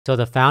So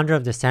the founder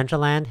of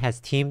Decentraland has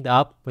teamed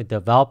up with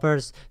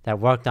developers that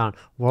worked on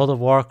World of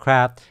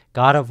Warcraft,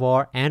 God of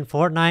War, and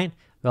Fortnite.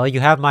 Well, you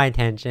have my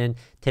attention.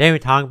 Today we're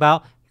talking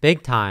about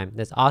Big Time,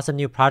 this awesome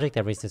new project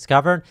that we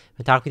discovered.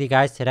 We'll talk with you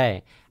guys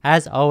today.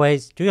 As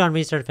always, do your own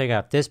research to figure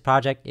out if this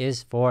project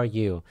is for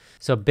you.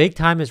 So Big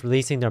Time is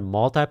releasing their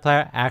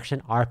multiplayer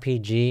action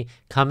RPG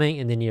coming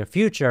in the near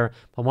future,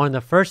 but one of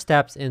the first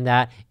steps in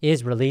that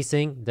is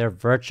releasing their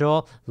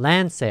virtual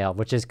land sale,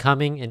 which is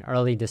coming in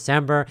early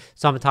December.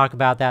 So I'm going to talk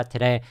about that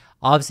today.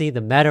 Obviously,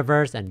 the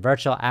metaverse and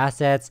virtual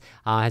assets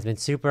has been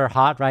super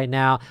hot right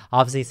now.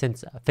 Obviously,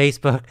 since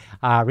Facebook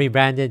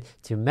rebranded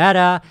to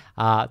Meta,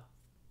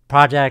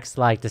 projects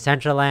like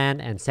Decentraland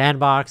and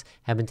Sandbox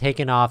have been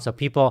taken off, so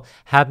people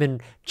have been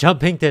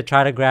jumping to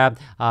try to grab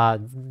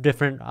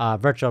different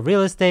virtual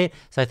real estate.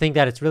 So I think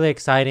that it's really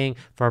exciting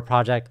for a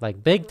project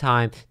like Big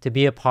Time to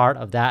be a part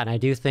of that. And I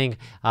do think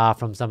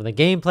from some of the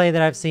gameplay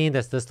that I've seen,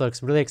 this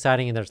looks really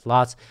exciting and there's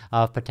lots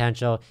of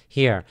potential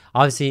here.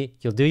 Obviously,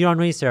 you'll do your own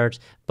research,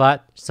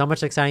 but so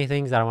much exciting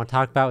things that I want to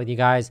talk about with you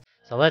guys.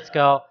 So let's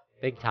go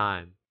Big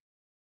Time.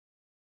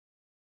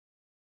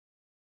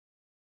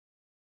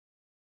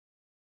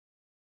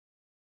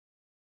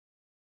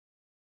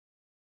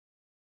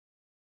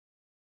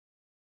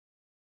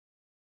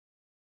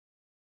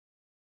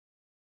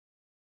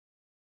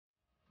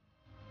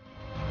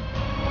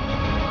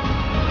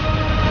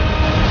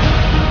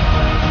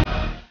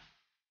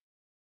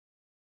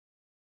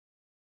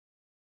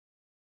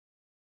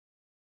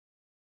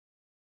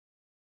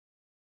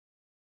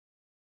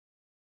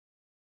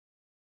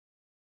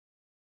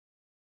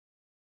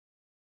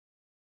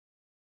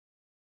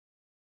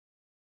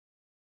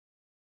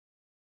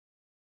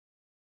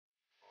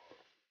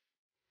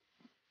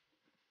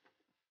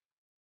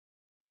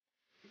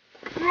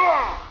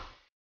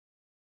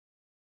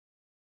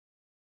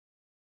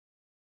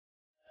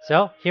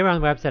 So here on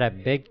the website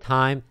at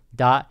bigtime.gg,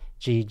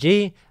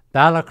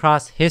 Battle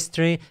Across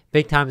History.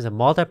 Big Time is a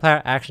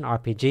multiplayer action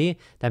RPG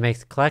that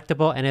makes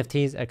collectible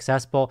NFTs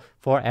accessible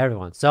for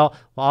everyone. So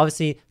we'll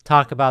obviously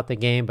talk about the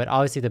game, but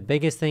obviously the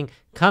biggest thing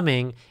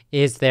coming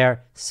is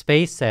their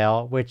space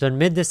sale, which in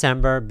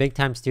mid-December, Big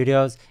Time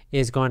Studios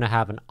is going to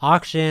have an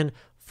auction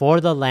for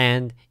the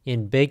land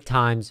in Big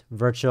Time's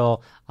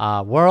virtual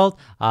world.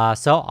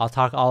 So I'll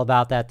talk all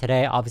about that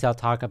today. Obviously, I'll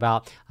talk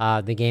about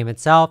the game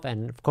itself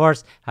and, of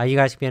course, how you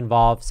guys can be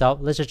involved. So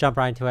let's just jump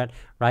right into it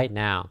right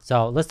now.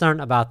 So let's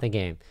learn about the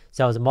game.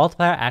 So it's a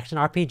multiplayer action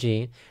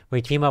RPG where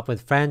you team up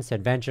with friends to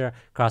adventure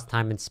across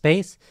time and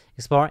space,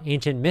 explore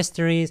ancient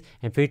mysteries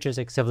and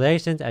futuristic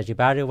civilizations as you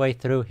battle your way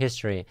through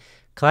history.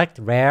 Collect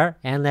rare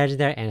and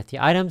legendary NFT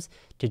items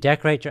to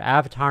decorate your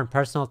avatar and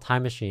personal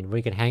time machine where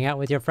you can hang out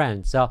with your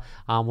friends. So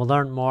we'll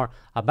learn more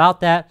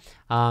about that.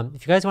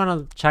 If you guys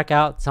want to check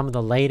out some of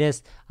the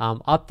latest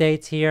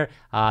updates here,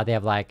 they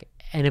have like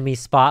enemy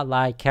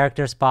spotlight,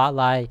 character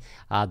spotlight,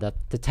 the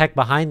tech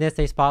behind this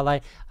they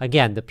spotlight.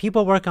 Again, the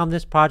people working on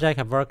this project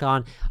have worked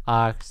on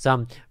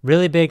some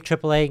really big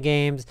AAA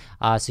games,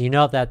 so you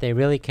know that they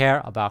really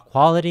care about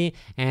quality,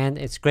 and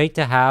it's great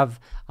to have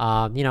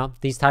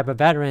these type of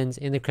veterans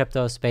in the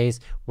crypto space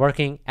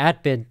working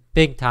at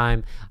Big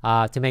Time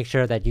to make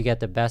sure that you get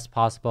the best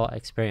possible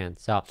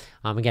experience. So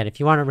again, if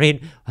you want to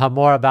read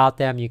more about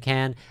them, you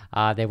can.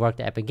 They worked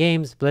at Epic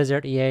Games,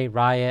 Blizzard, EA,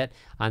 Riot,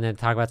 and then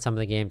talk about some of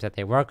the games that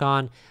they work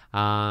on.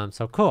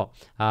 So cool.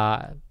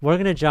 We're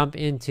going to jump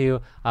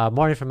into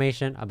more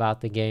information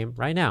about the game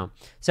right now.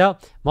 So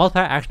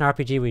multiplayer action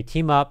RPG, we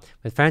team up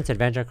with friends to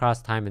adventure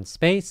across time and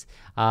space.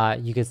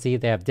 You can see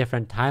they have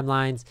different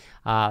timelines.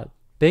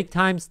 Big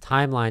Time's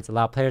timelines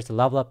allow players to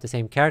level up the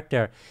same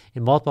character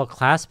in multiple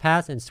class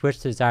paths and switch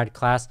to desired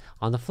class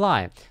on the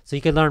fly. So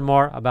you can learn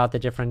more about the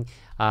different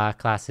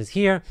classes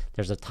here.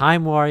 There's a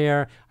Time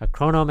Warrior, a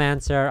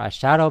Chronomancer, a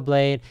Shadow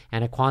Blade,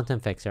 and a Quantum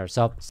Fixer.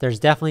 So there's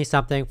definitely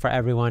something for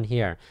everyone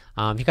here.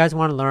 If you guys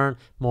want to learn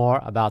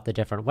more about the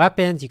different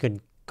weapons, you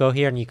can go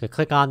here and you could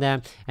click on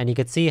them and you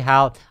could see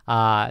how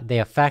they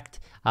affect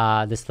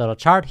this little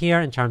chart here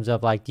in terms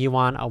of like, do you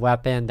want a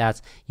weapon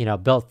that's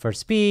built for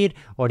speed,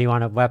 or do you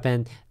want a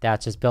weapon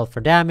that's just built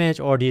for damage,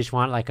 or do you just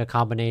want like a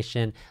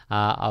combination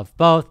of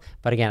both?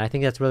 But again, I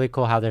think that's really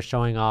cool how they're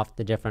showing off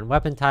the different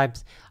weapon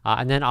types,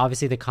 and then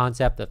obviously the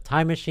concept of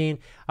time machine.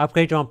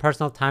 Upgrade your own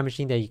personal time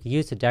machine that you can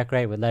use to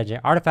decorate with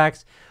legendary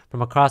artifacts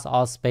from across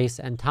all space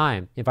and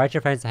time. Invite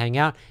your friends to hang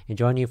out and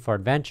join you for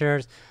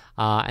adventures.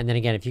 And then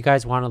again, if you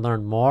guys want to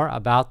learn more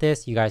about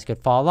this, you guys could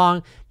follow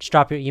along. Just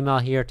drop your email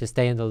here to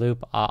stay in the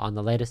loop on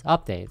the latest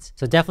updates.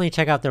 So definitely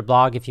check out their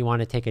blog if you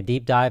want to take a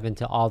deep dive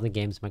into all the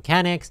game's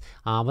mechanics.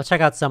 Let's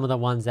check out some of the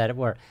ones that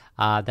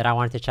I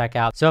wanted to check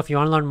out. So if you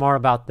want to learn more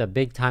about the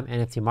Big Time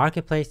NFT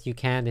marketplace, you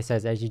can. It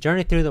says, as you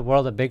journey through the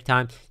world of Big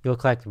Time, you'll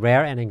collect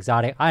rare and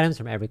exotic items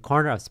from every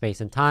corner of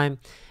space and time.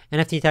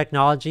 NFT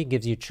technology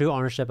gives you true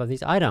ownership of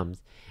these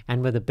items.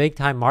 And with a big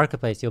time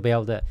marketplace, you'll be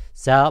able to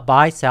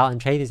buy, sell,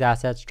 and trade these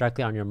assets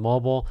directly on your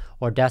mobile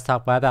or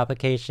desktop web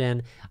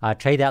application.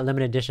 Trade that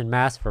limited edition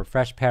mask for a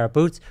fresh pair of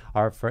boots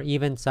or for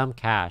even some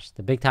cash.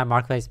 The big time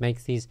marketplace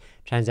makes these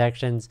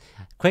transactions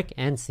quick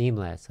and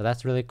seamless. So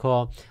that's really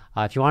cool.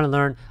 If you want to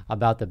learn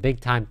about the big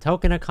time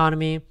token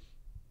economy,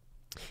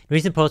 in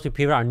recent posts, we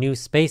previewed our new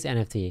Space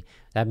NFT.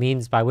 That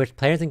means by which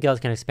players and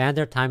guilds can expand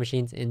their time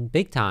machines in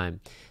big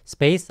time.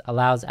 Space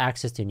allows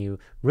access to new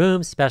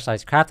rooms,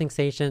 specialized crafting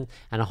stations,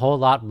 and a whole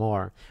lot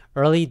more.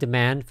 Early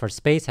demand for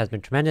Space has been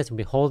tremendous, and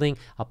we'll be holding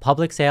a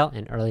public sale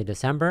in early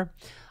December.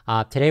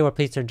 Today, we're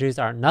pleased to introduce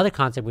another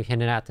concept we've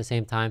hinted at the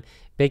same time,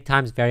 Big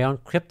Time's very own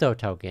crypto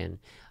token.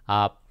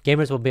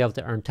 Gamers will be able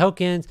to earn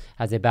tokens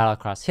as they battle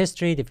across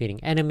history,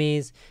 defeating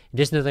enemies. In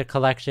addition to their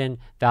collection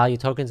value,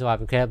 tokens will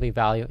have incredibly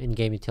value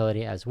in-game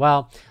utility as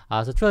well.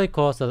 So it's really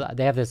cool. So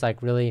they have this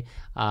like really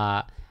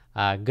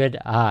good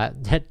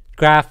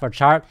graph or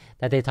chart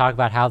that they talk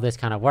about how this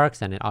kind of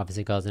works, and it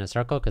obviously goes in a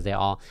circle because they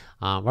all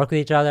work with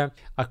each other.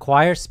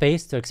 Acquire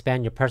space to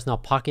expand your personal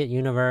pocket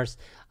universe.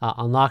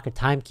 Unlock a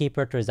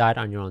timekeeper to reside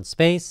on your own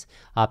space.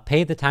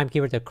 Pay the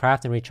timekeeper to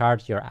craft and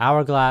recharge your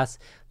hourglass.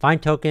 Find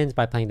tokens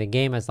by playing the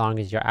game as long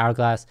as your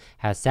hourglass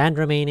has sand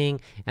remaining,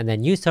 and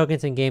then use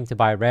tokens in game to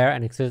buy rare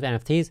and exclusive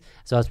NFTs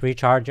so as to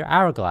recharge your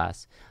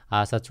hourglass.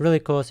 So it's really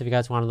cool. So if you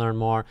guys want to learn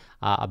more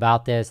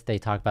about this, they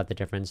talk about the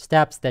different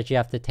steps that you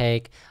have to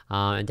take,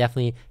 and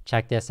definitely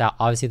check this out.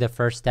 Obviously, the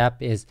first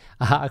step is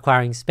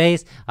acquiring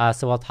space.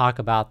 So we'll talk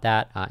about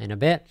that in a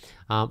bit.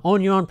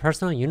 Own your own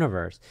personal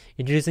universe,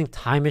 introducing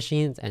time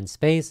machines and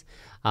space.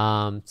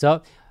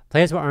 So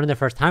players will earn their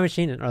first time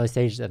machine in early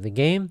stages of the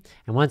game,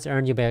 and once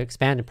earned, you'll be able to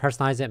expand and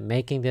personalize it,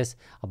 making this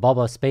a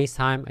bubble of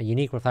space-time, a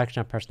unique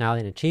reflection of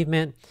personality and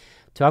achievement.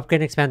 To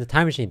upgrade and expand the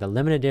time machine, the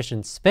limited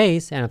edition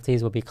Space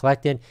NFTs will be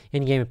collected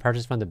in-game and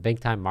purchased from the big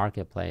time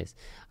marketplace.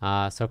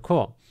 So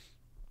cool.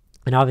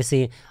 And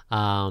obviously,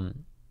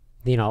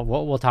 you know,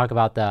 we'll talk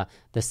about the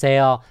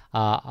sale,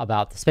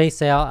 about the space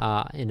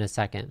sale in a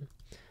second.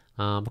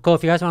 But cool,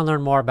 if you guys want to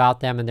learn more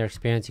about them and their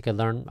experience, you can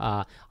learn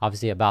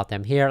obviously about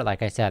them here.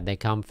 Like I said, they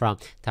come from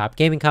top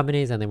gaming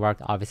companies and they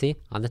worked obviously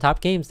on the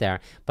top games there.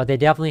 But they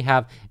definitely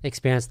have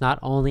experience not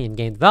only in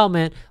game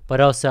development,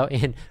 but also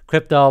in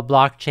crypto,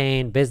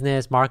 blockchain,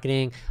 business,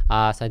 marketing.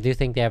 So I do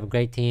think they have a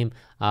great team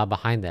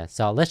behind this.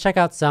 So let's check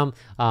out some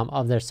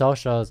of their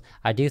socials.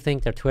 I do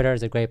think their Twitter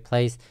is a great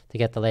place to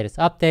get the latest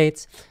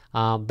updates.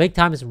 Big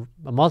Time is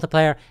a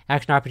multiplayer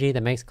action RPG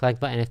that makes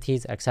collectible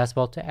NFTs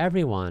accessible to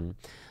everyone.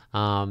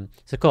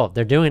 So cool.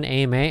 They're doing an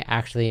AMA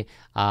actually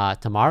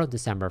tomorrow,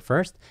 December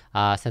 1st. So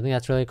I think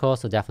that's really cool.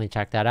 So definitely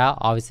check that out.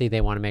 Obviously,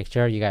 they want to make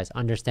sure you guys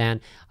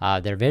understand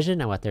their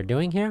vision and what they're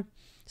doing here.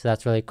 So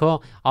that's really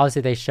cool.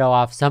 Obviously, they show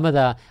off some of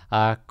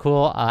the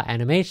cool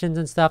animations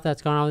and stuff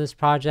that's going on with this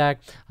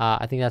project.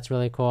 I think that's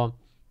really cool.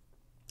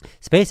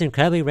 Space is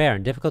incredibly rare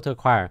and difficult to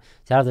acquire.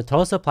 So out of the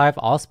total supply of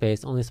all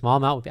space, only a small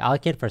amount will be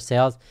allocated for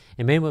sales,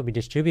 and many will be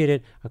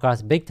distributed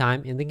across big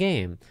time in the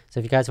game.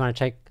 So if you guys want to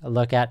take a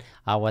look at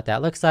what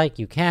that looks like,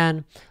 you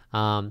can.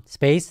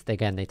 Space,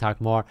 again, they talk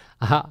more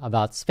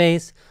about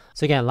space.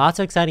 So again, lots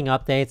of exciting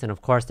updates, and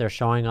of course they're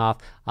showing off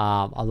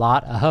a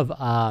lot of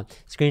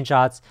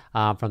screenshots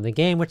from the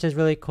game, which is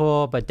really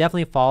cool. But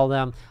definitely follow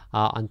them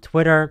on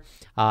Twitter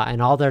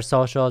and all their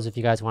socials if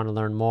you guys want to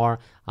learn more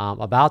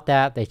about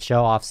that. They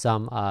show off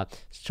some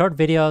short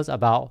videos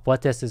about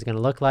what this is going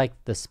to look like,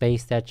 the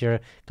space that you're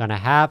going to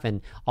have,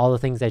 and all the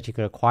things that you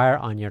could acquire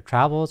on your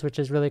travels, which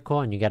is really cool.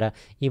 And you get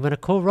even a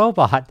cool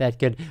robot that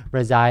could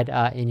reside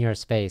in your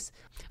space.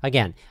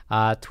 Again,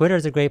 Twitter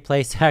is a great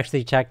place to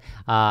actually check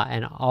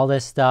and all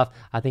this stuff.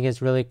 I think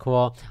it's really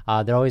cool.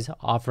 They're always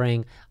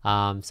offering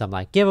some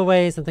like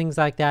giveaways and things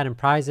like that and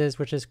prizes,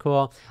 which is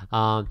cool.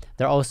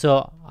 They're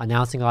also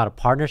announcing a lot of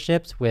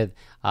partnerships with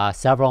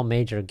several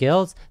major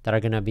guilds that are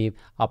going to be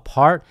a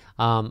part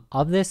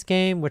of this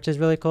game, which is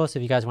really cool. So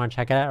if you guys want to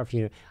check it out, or if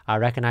you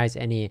recognize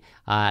any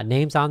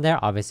names on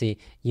there, obviously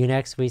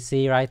Unix we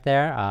see right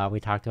there. We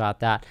talked about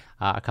that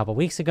a couple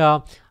weeks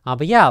ago.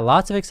 But yeah,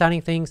 lots of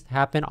exciting things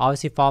happen.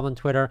 Obviously follow them on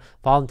Twitter,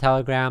 follow them on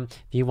Telegram.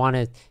 If you want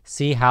to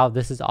see how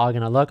this is all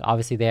going to look,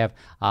 obviously they have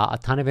a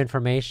ton of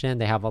information.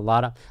 They have a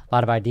lot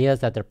of ideas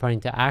that they're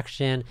putting to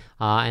action.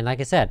 And like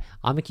I said,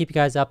 I'm gonna keep you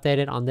guys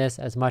updated on this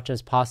as much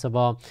as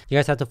possible. You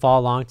guys have to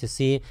follow along to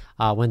see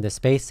when the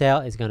space sale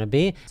is going to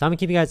be. So I'm gonna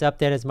keep you guys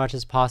updated as much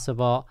as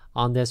possible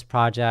on this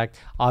project.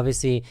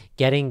 Obviously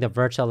getting the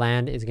virtual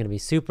land is going to be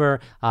super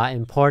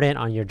important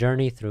on your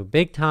journey through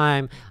big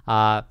time.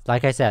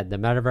 Like I said, the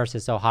metaverse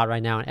is so hot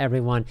right now and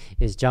everyone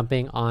is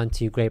jumping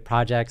onto great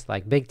projects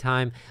like big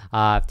time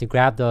to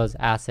grab those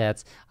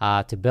assets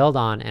to build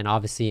on and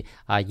obviously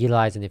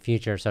utilize in the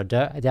future. So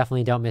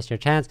definitely don't miss your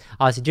chance.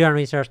 Obviously do your own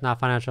research, not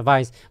financial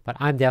advice, but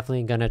I'm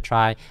definitely going to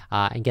try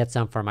and get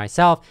some for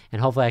myself,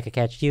 and hopefully I could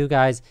catch you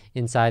guys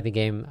inside the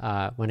game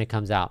when it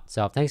comes out.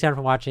 So thanks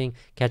everyone for watching.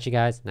 Catch you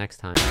guys next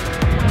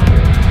time.